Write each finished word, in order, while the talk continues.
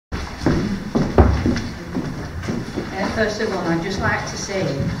First of all, I'd just like to say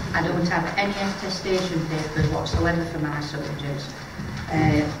I don't have any attestation papers whatsoever for my soldiers.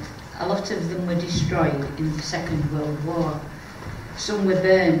 A lot of them were destroyed in the Second World War. Some were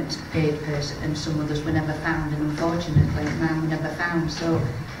burnt papers and some others were never found, and unfortunately mine were never found. So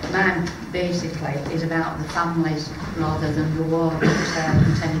mine basically is about the families rather than the war, because there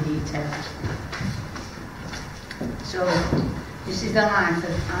aren't any details. So this is the life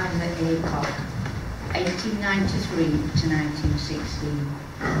of Isaac Haycock, 1893 to 1916.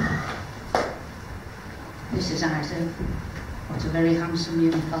 This is Isaac. What a very handsome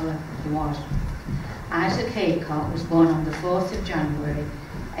young fellow he was. Isaac Haycock was born on the 4th of January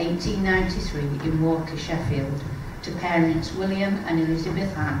 1893 in Walkley, Sheffield, to parents William and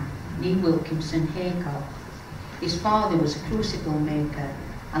Elizabeth Ann nee Wilkinson Haycock. His father was a crucible maker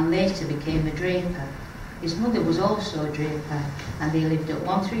and later became a draper. His mother was also a draper, and they lived at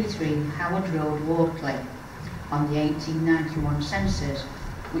 133 Howard Road, Walkley, on the 1891 census,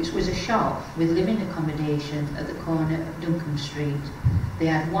 which was a shop with living accommodation at the corner of Duncan Street. They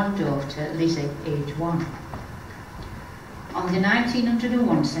had one daughter, Lizzie, aged 1. On the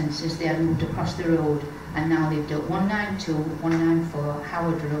 1901 census, they had moved across the road and now lived at 192-194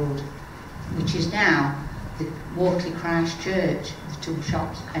 Howard Road, which is now the Walkley Christ Church, the two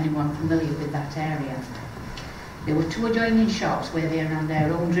shops, anyone familiar with that area. There were two adjoining shops where they ran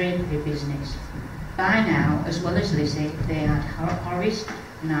their own drapery business. By now, as well as Lizzie, they had Horace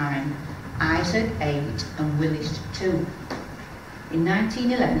 9, Isaac 8 and Willis 2. In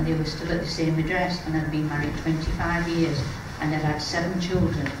 1911 they were still at the same address and had been married 25 years and had had 7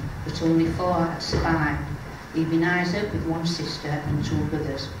 children, but only 4 had survived, leaving Isaac with 1 sister and 2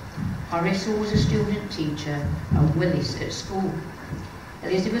 brothers. Horace, who was a student teacher, and Willis at school.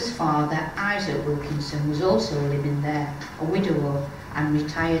 Elizabeth's father, Isaac Wilkinson, was also living there, a widower and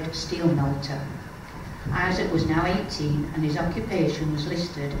retired steel melter. Isaac was now 18 and his occupation was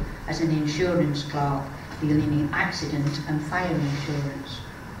listed as an insurance clerk dealing in accident and fire insurance.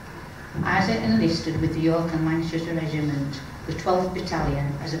 Isaac enlisted with the York and Lancashire Regiment, the 12th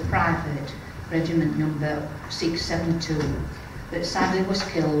Battalion, as a private, regiment number 672, but sadly was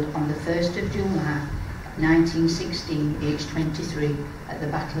killed on the 1st of July 1916, aged 23, at the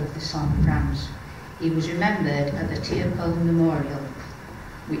Battle of the Somme, France. He was remembered at the Tierpel Memorial,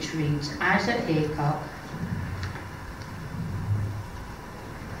 which reads, Isaac Haycock,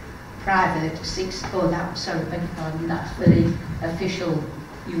 private 6, beg your pardon, that's for the official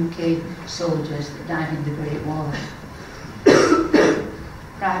UK soldiers that died in the Great War.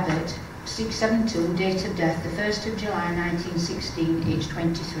 Private 672, date of death the 1st of July 1916, aged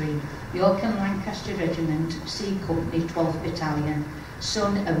 23, York and Lancaster Regiment, C Company, 12th Battalion,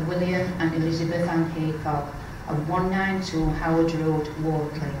 son of William and Elizabeth Ann Haycock, of 192 Howard Road,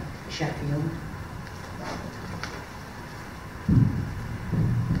 Walkley, Sheffield.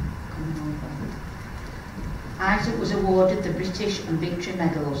 Isaac was awarded the British and Victory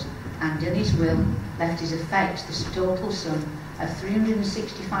Medals, and in his will left his effects the total sum of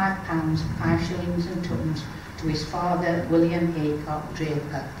 £365, 5 shillings and 2pence to his father, William Haycock,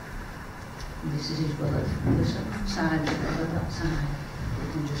 draper. And this is his will on the side of that side.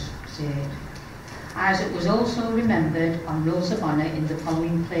 You can just see it. Isaac was also remembered on rolls of honour in the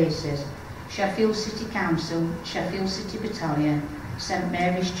following places: Sheffield City Council, Sheffield City Battalion, St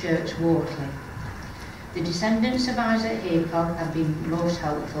Mary's Church, Walkley. The descendants of Isaac Haycock have been most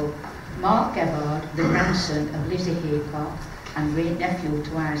helpful. Mark Gebhard, the grandson of Lizzie Haycock and great nephew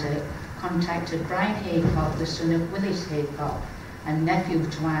to Isaac, contacted Brian Haycock, the son of Willis Haycock and nephew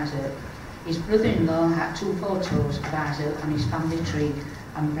to Isaac. His brother-in-law had 2 photos of Isaac on his family tree,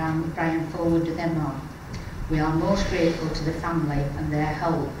 and Brian forwarded them on. We are most grateful to the family, and their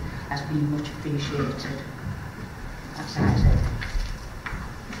help has been much appreciated. That's Isaac.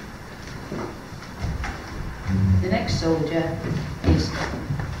 The next soldier is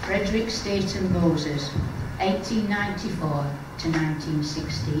Frederick Staten Moses, 1894 to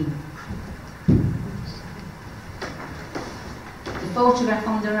 1916. The photograph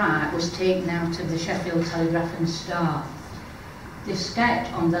on the right was taken out of the Sheffield Telegraph and Star. The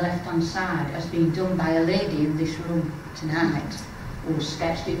sketch on the left-hand side has been done by a lady in this room tonight who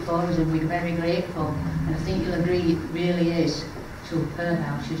sketched it for us, and we're very grateful, and I think you'll agree it really is superb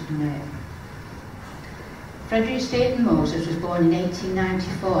how she's done it. Frederick Staten Moses was born in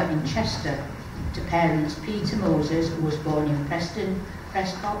 1894 in Chester to parents Peter Moses, who was born in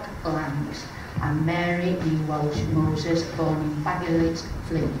Prescott, Lancs, and Mary nee Welsh Moses, born in Bagullet,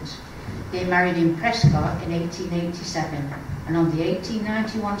 Flint. They married in Prescott in 1887, and on the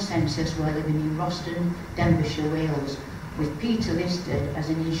 1891 census were living in Roston, Denbighshire, Wales, with Peter listed as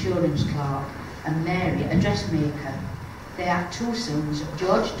an insurance clerk and Mary a dressmaker. They had two sons,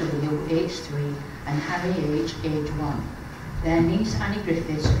 George W., aged 3, and Harry H., aged 1. Their niece Annie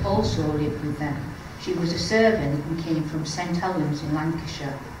Griffiths also lived with them. She was a servant and came from St Helens in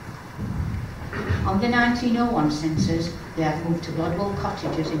Lancashire. On the 1901 census, they had moved to Bloodwell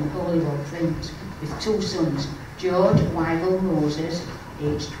Cottages in Holywell, Flint, with two sons, George Wyville Moses,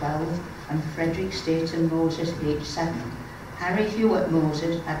 aged 12, and Frederick Staton Moses, aged 7. Harry Hewitt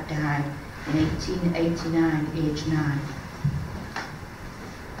Moses had died in 1889, aged 9.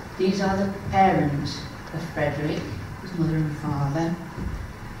 These are the parents of Frederick, his mother and father,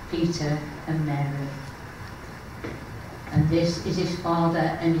 Peter and Mary. And this is his father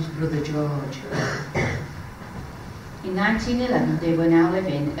and his brother George. In 1911, they were now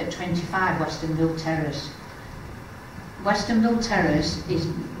living at 25 Western Mill Terrace. Western Mill Terrace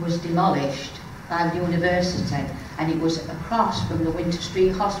was demolished by the university, and it was across from the Winter Street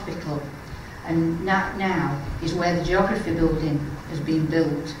Hospital, and now is where the Geography building has been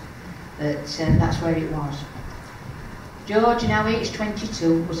built, but that's where it was. George, now aged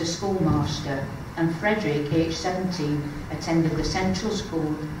 22, was a schoolmaster, and Frederick, aged 17, attended the Central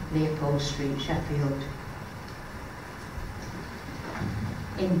School, Leopold Street, Sheffield.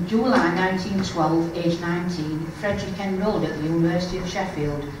 In July 1912, aged 19, Frederick enrolled at the University of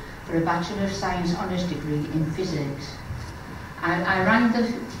Sheffield for a Bachelor of Science Honours degree in Physics. I rang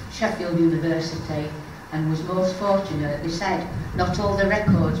the Sheffield University and was most fortunate. They said not all the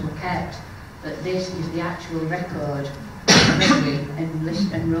records were kept, but this is the actual record of Frederick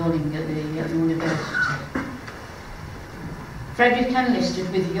enrolling at the university. Frederick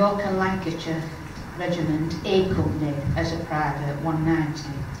enlisted with the York and Lancashire Regiment A Company as a private, 190.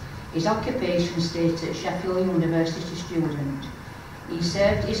 His occupation stated Sheffield University student. He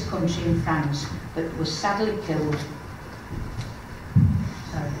served his country in France, but was sadly killed.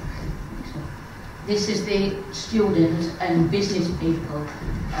 Sorry. This is the students and business people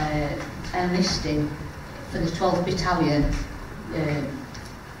enlisting for the 12th Battalion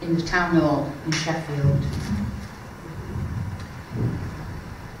in the town hall in Sheffield.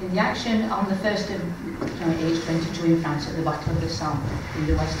 In the action on the 1st of age 22 in France at the Battle of the Somme in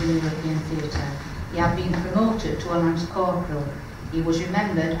the Western European Theatre, he had been promoted to a Lance Corporal. He was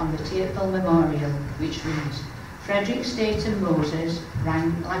remembered on the Tearful Memorial, which reads, Frederick Staton Moses,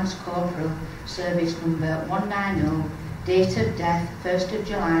 rank Lance Corporal, service number 190, date of death 1st of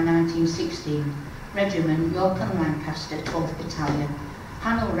July 1916, Regiment York and Lancaster 12th Battalion,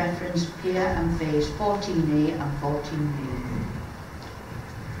 panel reference Pier and Phase 14A and 14B.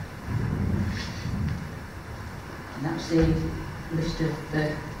 And that's the list of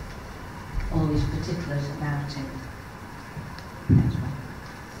all these particulars about him. Next one.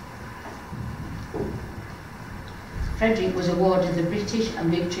 Frederick was awarded the British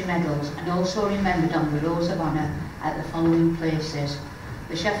and Victory Medals and also remembered on the Rolls of Honour at the following places: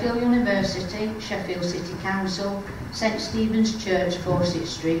 the Sheffield University, Sheffield City Council, St Stephen's Church, Fawcett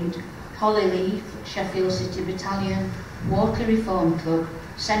Street, Hollyleaf, Sheffield City Battalion, Walkley Reform Club,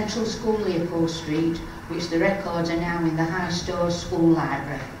 Central School, Leopold Street, which the records are now in the High Stores School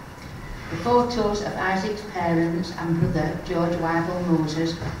Library. The photos of Isaac's parents and brother, George Wyville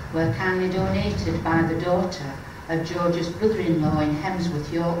Moses, were kindly donated by the daughter of George's brother-in-law in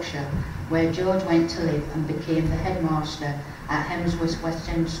Hemsworth, Yorkshire, where George went to live and became the headmaster at Hemsworth West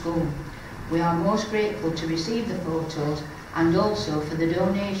End School. We are most grateful to receive the photos and also for the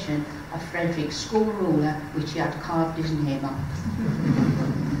donation of Frederick's school ruler, which he had carved his name on.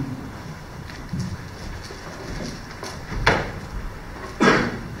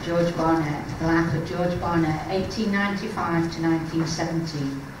 George Barnett, the life of George Barnett, 1895 to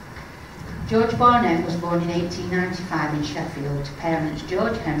 1917. George Barnett was born in 1895 in Sheffield to parents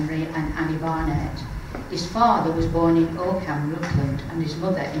George Henry and Annie Barnett. His father was born in Oakham, Rutland, and his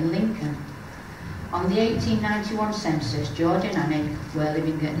mother in Lincoln. On the 1891 census, George and Annie were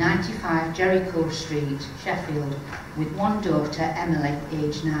living at 95 Jericho Street, Sheffield, with one daughter, Emily,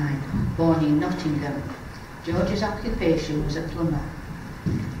 aged 9, born in Nottingham. George's occupation was a plumber.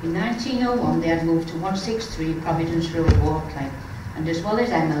 In 1901, they had moved to 163 Providence Road, Walkley, and as well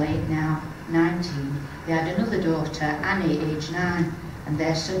as Emily, now 19, they had another daughter, Annie, aged 9, and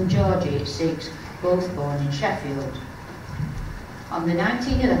their son George, aged 6, both born in Sheffield. On the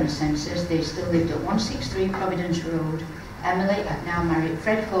 1911 census, they still lived at 163 Providence Road. Emily had now married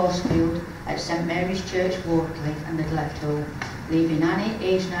Fred Horsfield at St Mary's Church, Walkley, and had left home, leaving Annie,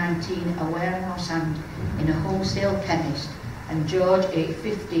 aged 19, a warehouse hand in a wholesale chemist, and George, aged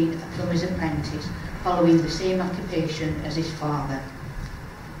 15, a plumber's apprentice, following the same occupation as his father.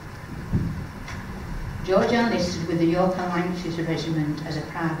 George enlisted with the York and Lancashire Regiment as a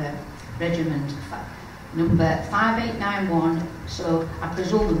private regiment. number 5891, so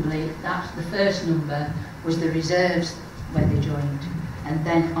presumably that's the first number, was the reserves where they joined, and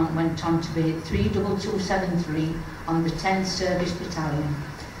then went on to be 32273 on the 10th Service Battalion,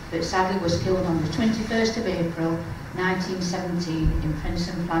 but sadly was killed on the 21st of April 1917 in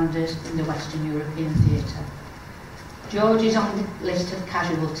Princeton, Flanders, in the Western European Theatre. George is on the list of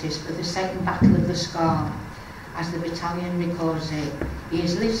casualties for the Second Battle of the Scar. As the battalion records it, he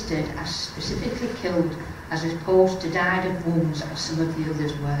is listed as specifically killed as opposed to died of wounds as some of the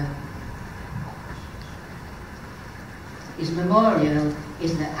others were. His memorial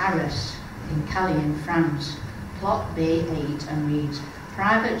is the Arras in Calais in France, plot B8, and reads,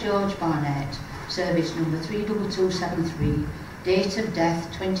 Private George Barnett, service number 32273, date of death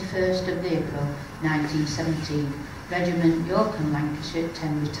 21st of April 1917, Regiment York and Lancashire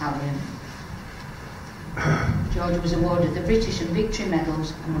 10 Battalion. George was awarded the British and Victory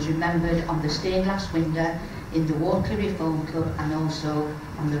Medals and was remembered on the stained glass window in the Walkley Reform Club and also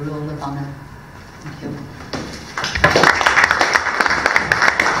on the Roll of Honour. Thank you.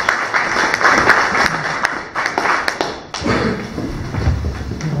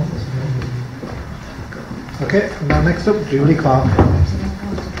 Okay, now next up, Julie Clark.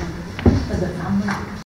 For the family.